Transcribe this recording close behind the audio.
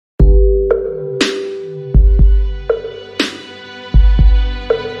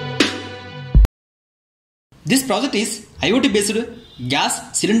This project is IoT based gas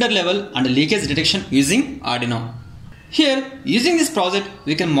cylinder level and leakage detection using Arduino. Here, using this project,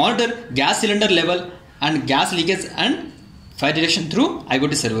 we can monitor gas cylinder level and gas leakage and fire detection through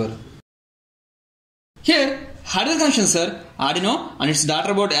IoT server. Here, hardware connections are Arduino and its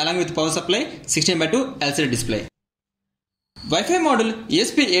daughter board along with power supply 16:2 LCD display. Wi-Fi module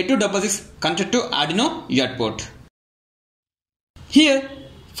ESP8266 connected to Arduino UART port. Here,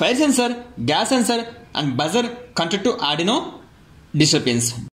 fire sensor, gas sensor and buzzer connected to Arduino digital pins.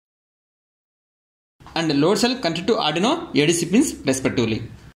 And Loadcell connected to Arduino ADC pins respectively.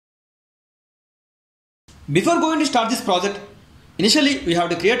 Before going to start this project, initially we have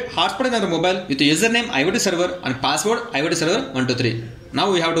to create hotspot in our mobile with the username IoT server and password IoT server 123.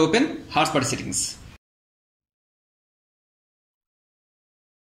 Now we have to open hotspot settings.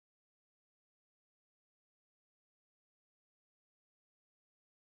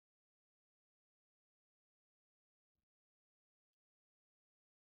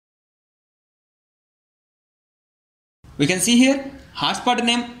 We can see here hotspot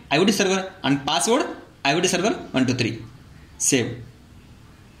name IoT server and password IoT server 123. Save.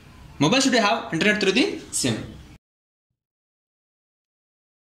 Mobile should have internet through the SIM.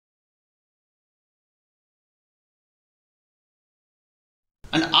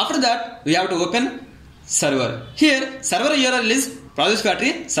 And after that we have to open server. Here server URL is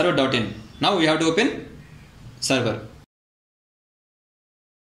projectfactory server.in. Now we have to open server.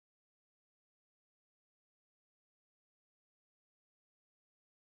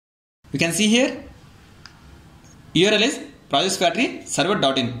 We can see here URL is projectfactory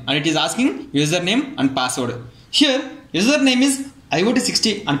server.in and it is asking username and password. Here username is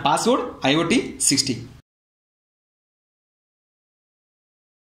IoT60 and password IoT60.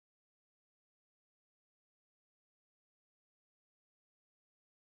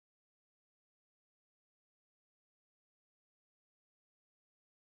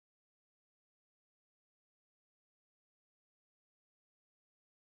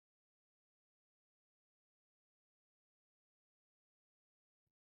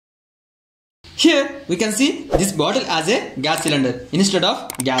 Here we can see this bottle as a gas cylinder instead of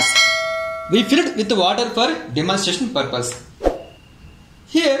gas. We fill it with water for demonstration purpose.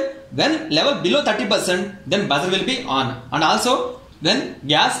 Here when level below 30% then buzzer will be on, and also when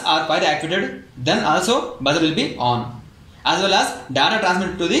gas or fire activated then also buzzer will be on, as well as data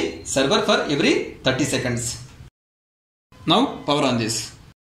transmitted to the server for every 30 seconds. Now power on this.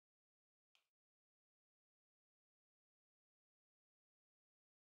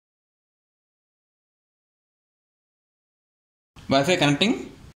 Wi-Fi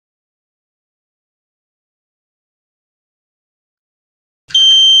connecting.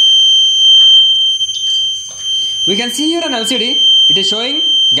 We can see here on LCD it is showing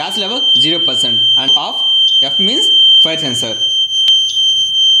gas level 0% and off. F means fire sensor.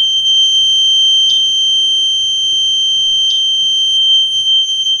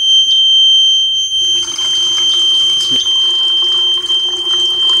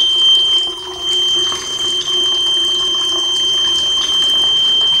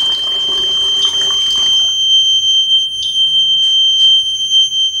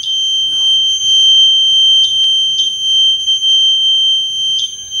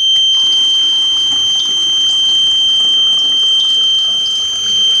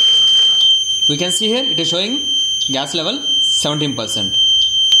 We can see here it is showing gas level 17%.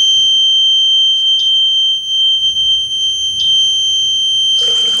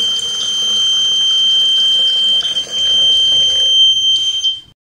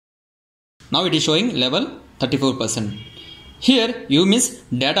 Now it is showing level 34%. Here U means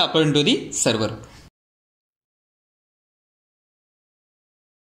data uploaded to the server.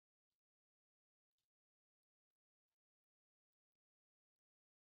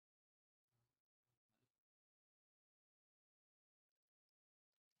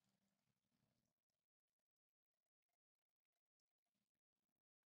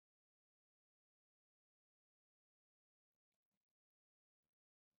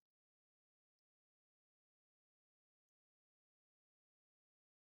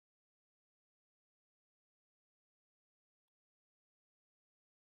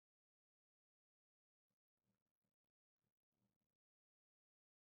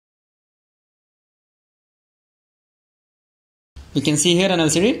 We can see here on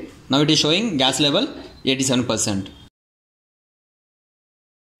LCD, now it is showing gas level 87%.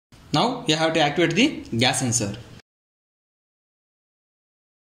 Now you have to activate the gas sensor.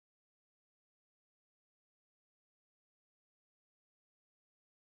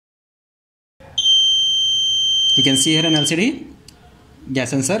 You can see here an LCD gas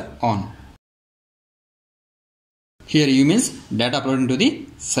sensor on. Here U means data uploaded into the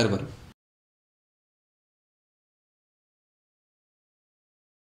server.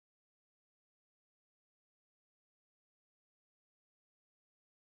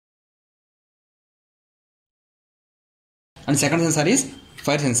 And second sensor is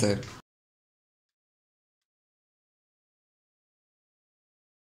fire sensor.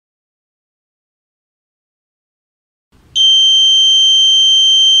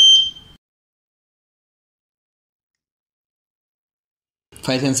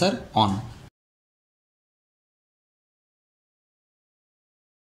 Fire sensor on.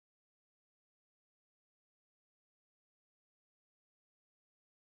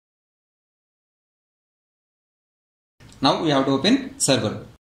 Now we have to open server.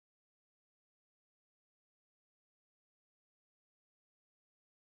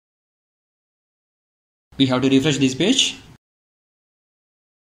 We have to refresh this page.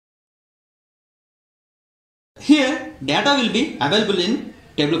 Here data will be available in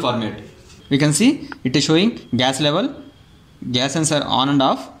table format. We can see it is showing gas level, gas sensor on and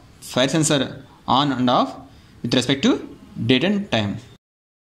off, fire sensor on and off with respect to date and time.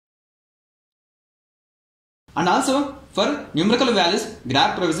 And also for numerical values,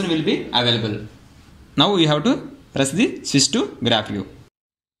 graph provision will be available. Now we have to press the switch to graph view.